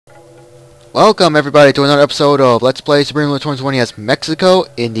Welcome everybody to another episode of Let's Play Supreme 2020 as Mexico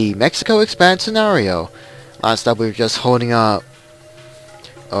in the Mexico Expand scenario. Last up we were just holding up,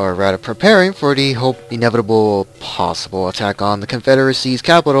 or rather preparing for the inevitable possible attack on the Confederacy's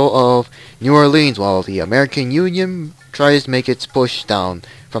capital of New Orleans while the American Union tries to make its push down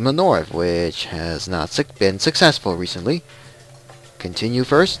from the north, which has not been successful recently. Continue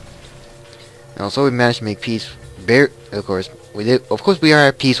first. And also we managed to make peace, of course we are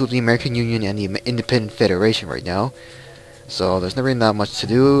at peace with the American Union and the Independent Federation right now. So there's not really that much to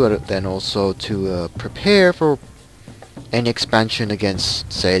do other than also to prepare for any expansion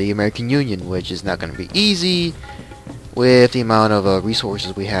against, say, the American Union, which is not going to be easy with the amount of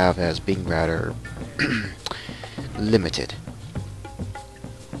resources we have as being rather limited.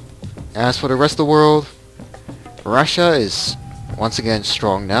 As for the rest of the world, Russia is once again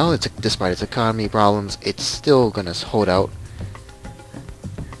strong now. Despite its economy problems, it's still going to hold out.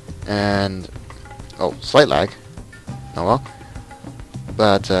 And slight lag. Oh well.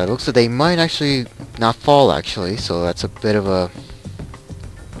 But it looks like they might actually not fall actually, so that's a bit of a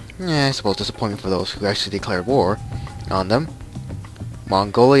I suppose disappointment for those who actually declared war on them.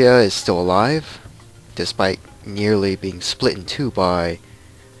 Mongolia is still alive, despite nearly being split in two by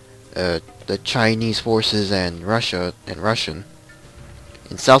the Chinese forces and Russia and Russian.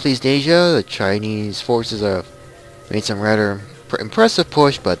 In Southeast Asia, the Chinese forces have made some rather impressive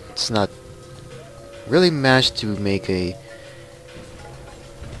push, but it's not really managed to make a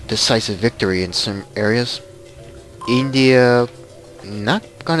decisive victory in some areas. India, not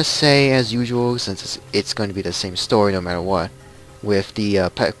gonna say as usual, since it's going to be the same story no matter what, with the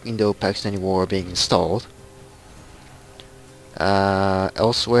Indo-Pakistani war being installed.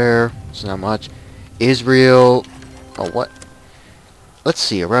 Elsewhere, it's not much. Israel, let's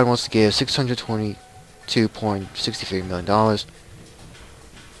see, Iran wants to give $622.63 million.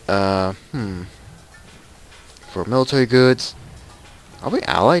 For military goods. Are we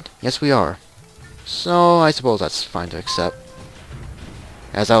allied? Yes, we are. So, I suppose that's fine to accept.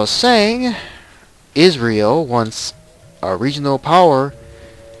 As I was saying, Israel, once a regional power,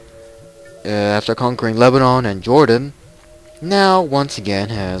 after conquering Lebanon and Jordan, now, once again,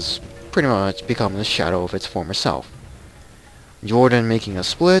 has pretty much become the shadow of its former self. Jordan making a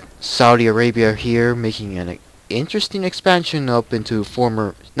split, Saudi Arabia here making an interesting expansion up into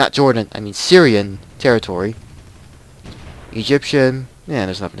Syrian territory. Egyptian,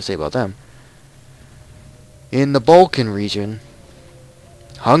 there's nothing to say about them. In the Balkan region,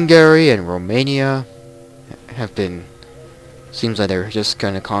 Hungary and Romania seems like they're just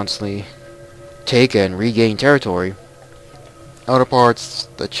gonna constantly take and regain territory. Other parts,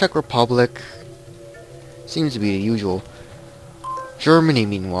 the Czech Republic, seems to be the usual. Germany,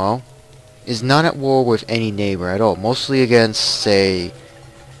 meanwhile, is not at war with any neighbor at all, mostly against, say,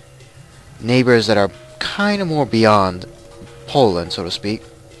 neighbors that are kind of more beyond Poland, so to speak.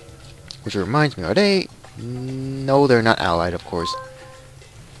 Which reminds me, are they? No, they're not allied, of course.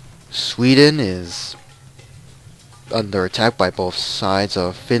 Sweden is under attack by both sides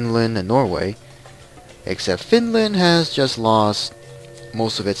of Finland and Norway, except Finland has just lost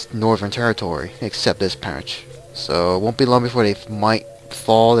most of its northern territory, except this patch. So it won't be long before they might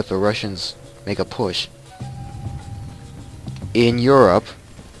fall if the Russians make a push. In Europe,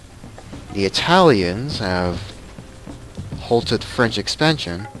 the Italians have halted French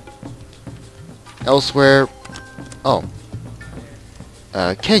expansion. Elsewhere,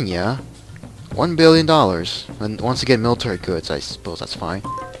 Kenya, $1 billion, and once again military goods, I suppose that's fine.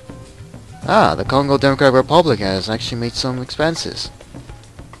 The Congo Democratic Republic has actually made some expenses.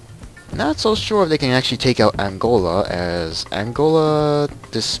 Not so sure if they can actually take out Angola, as Angola,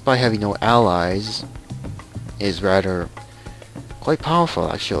 despite having no allies, is rather quite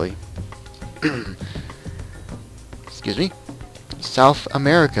powerful actually. Excuse me. South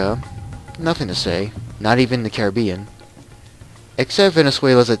America, nothing to say, not even the Caribbean. Except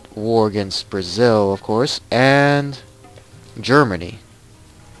Venezuela's at war against Brazil, of course, and Germany.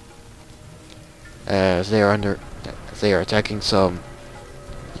 As they are attacking some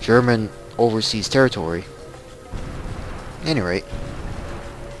German overseas territory. At any rate.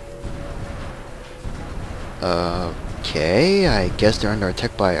 Okay, I guess they're under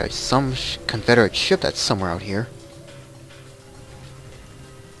attack by some Confederate ship that's somewhere out here.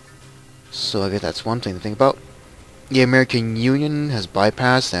 So I guess that's one thing to think about. The American Union has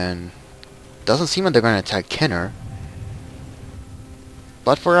bypassed and doesn't seem like they're going to attack Kenner.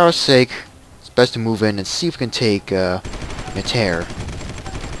 But for our sake, it's best to move in and see if we can take Thier.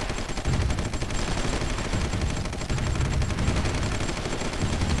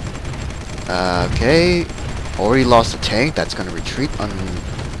 Okay, already lost a tank that's going to retreat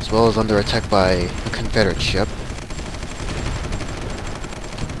as well as under attack by a Confederate ship.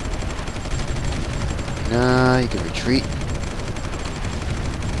 Nah, you can retreat.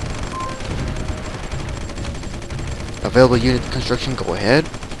 Available unit construction, go ahead.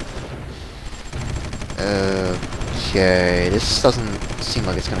 Okay, this doesn't seem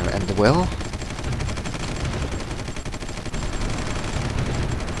like it's gonna end well.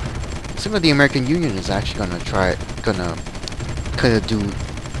 Seems like the American Union is actually gonna do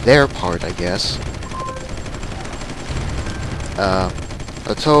their part, I guess. A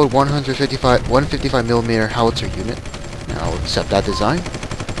total 155 millimeter howitzer unit. I'll accept that design.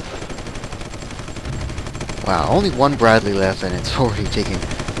 Wow, only one Bradley left and it's already taking...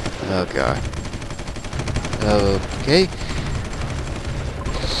 Oh god. Okay.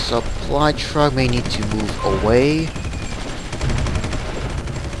 Supply truck may need to move away.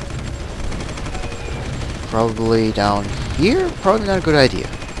 Probably down here? Probably not a good idea.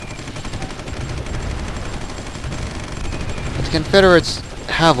 But the Confederates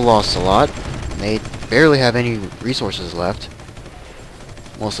have lost a lot. They barely have any resources left.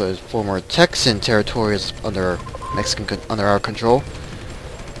 Most of his former Texan territory is under our control.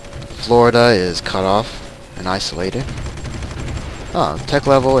 Florida is cut off and isolated. Tech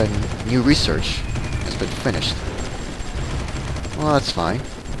level and new research has been finished. Well, that's fine.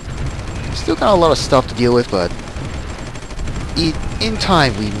 Still got a lot of stuff to deal with, but in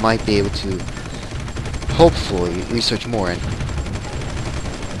time we might be able to hopefully research more.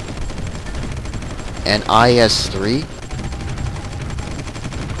 And IS-3.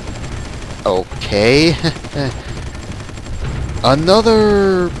 Okay.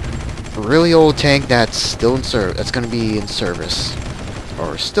 Another really old tank that's still in service. That's going to be in service,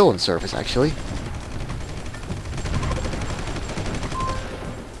 or still in service, actually.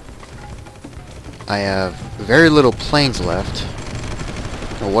 I have very little planes left,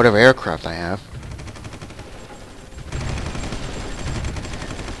 or whatever aircraft I have.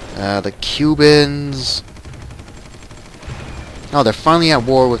 The Cubans... Oh, they're finally at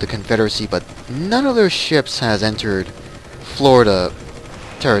war with the Confederacy, but none of their ships has entered Florida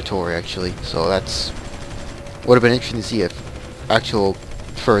territory, actually. So that's... would have been interesting to see if actual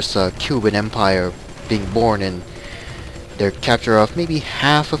first Cuban Empire being born in their capture of maybe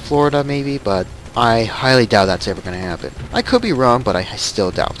half of Florida, maybe, but I highly doubt that's ever going to happen. I could be wrong, but I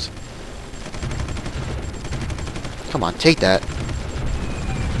still doubt. Come on, take that.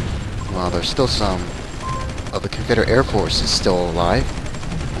 Well, there's still some of the Confederate Air Force is still alive,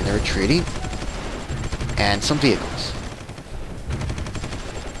 and they're retreating, and some vehicles.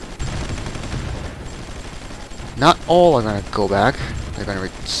 Not all are going to go back. They're going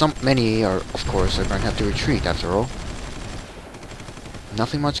to many are, of course, are going to have to retreat after all.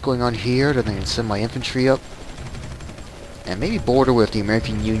 Nothing much going on here. Then I can send my infantry up and maybe border with the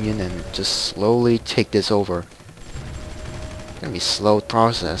American Union and just slowly take this over. It's gonna be a slow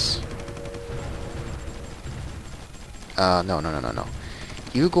process. No.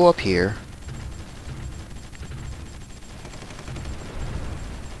 You go up here.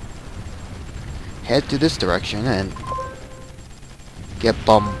 Head to this direction and get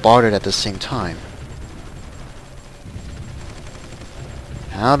bombarded at the same time.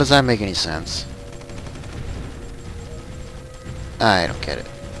 How does that make any sense? I don't get it.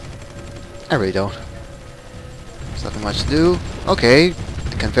 I really don't. There's nothing much to do. Okay,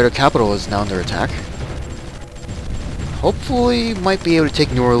 the Confederate capital is now under attack. Hopefully, might be able to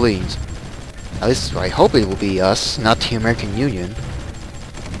take New Orleans. At least I hope it will be us, not the American Union.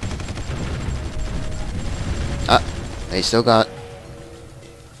 They still got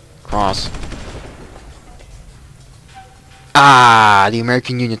cross. The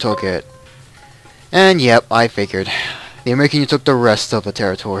American Union took it. And yep, I figured. The American Union took the rest of the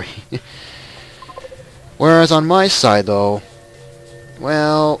territory. Whereas on my side, though,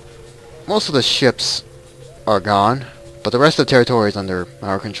 well, most of the ships are gone, but the rest of the territory is under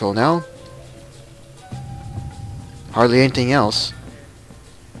our control now. Hardly anything else.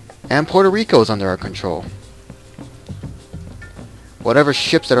 And Puerto Rico is under our control. Whatever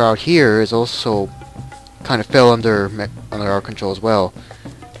ships that are out here is also kind of fell under our control as well.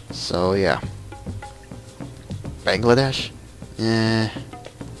 So yeah. Bangladesh?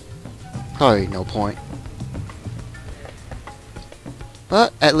 Probably no point.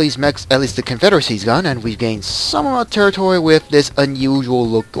 But at least the Confederacy's gone, and we've gained some amount of territory with this unusual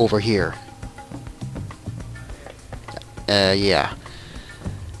look over here. Yeah.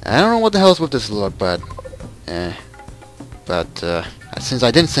 I don't know what the hell's with this look, but since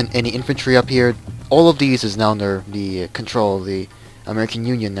I didn't send any infantry up here, all of these is now under the control of the American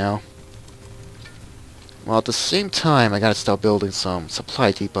Union now. While at the same time, I gotta start building some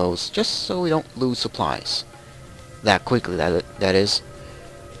supply depots, just so we don't lose supplies that quickly. That is.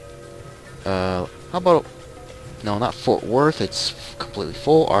 How about... No, not Fort Worth. It's completely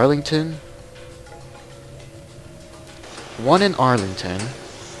full. Arlington. One in Arlington.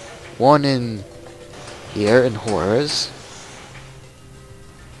 One in here in Juarez.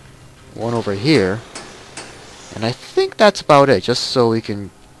 One over here. And I think that's about it, just so we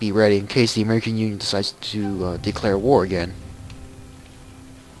can be ready in case the American Union decides to declare war again.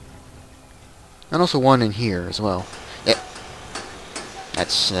 And also one in here as well. Yeah.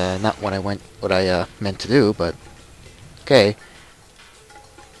 That's not what I meant to do, but okay.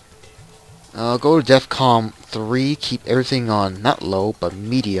 Go to DEFCON 3, keep everything on not low, but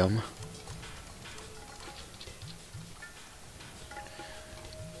medium.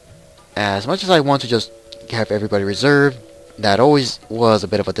 As much as I want to just have everybody reserved, that always was a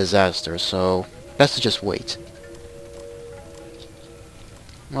bit of a disaster, so best to just wait.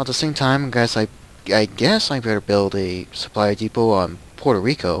 Well, at the same time, guys, I guess I better build a supply depot on Puerto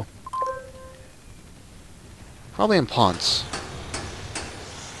Rico. Probably in Ponce.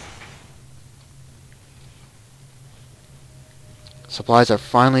 Supplies are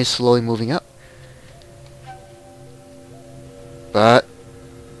finally slowly moving up. But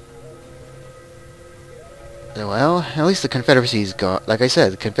well, at least the Confederacy's gone. Like I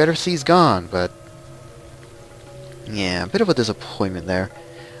said, the Confederacy's gone, but yeah, a bit of a disappointment there.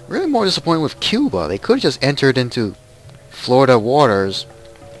 Really more disappointed with Cuba. They could have just entered into Florida waters,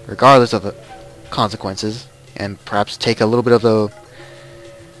 regardless of the consequences, and perhaps take a little bit of the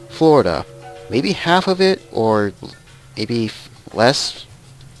Florida. Maybe half of it, or maybe less.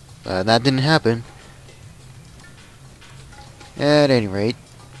 That didn't happen. At any rate,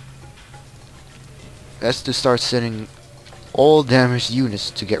 best to start sending all damaged units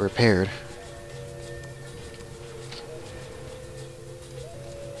to get repaired.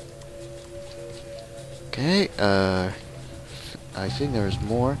 Okay, I think there's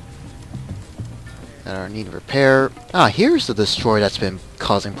more that are need repair. Ah, here's the destroyer that's been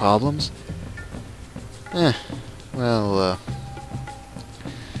causing problems. Well,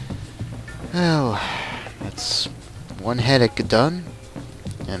 that's one headache done.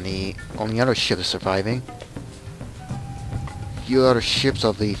 And the only other ship is surviving. A few other ships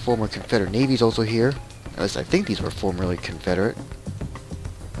of the former Confederate Navy is also here. At least I think these were formerly Confederate.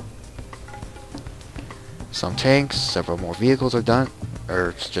 Some tanks, several more vehicles are done,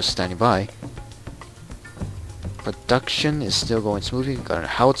 or just standing by. Production is still going smoothly. Got a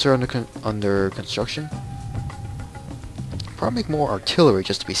howitzer under construction. Probably make more artillery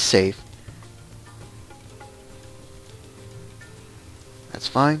just to be safe. That's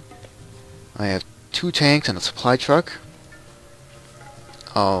fine. I have 2 tanks and a supply truck.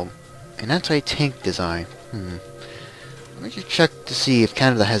 Oh, an anti-tank design. Let me just check to see if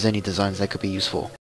Canada has any designs that could be useful.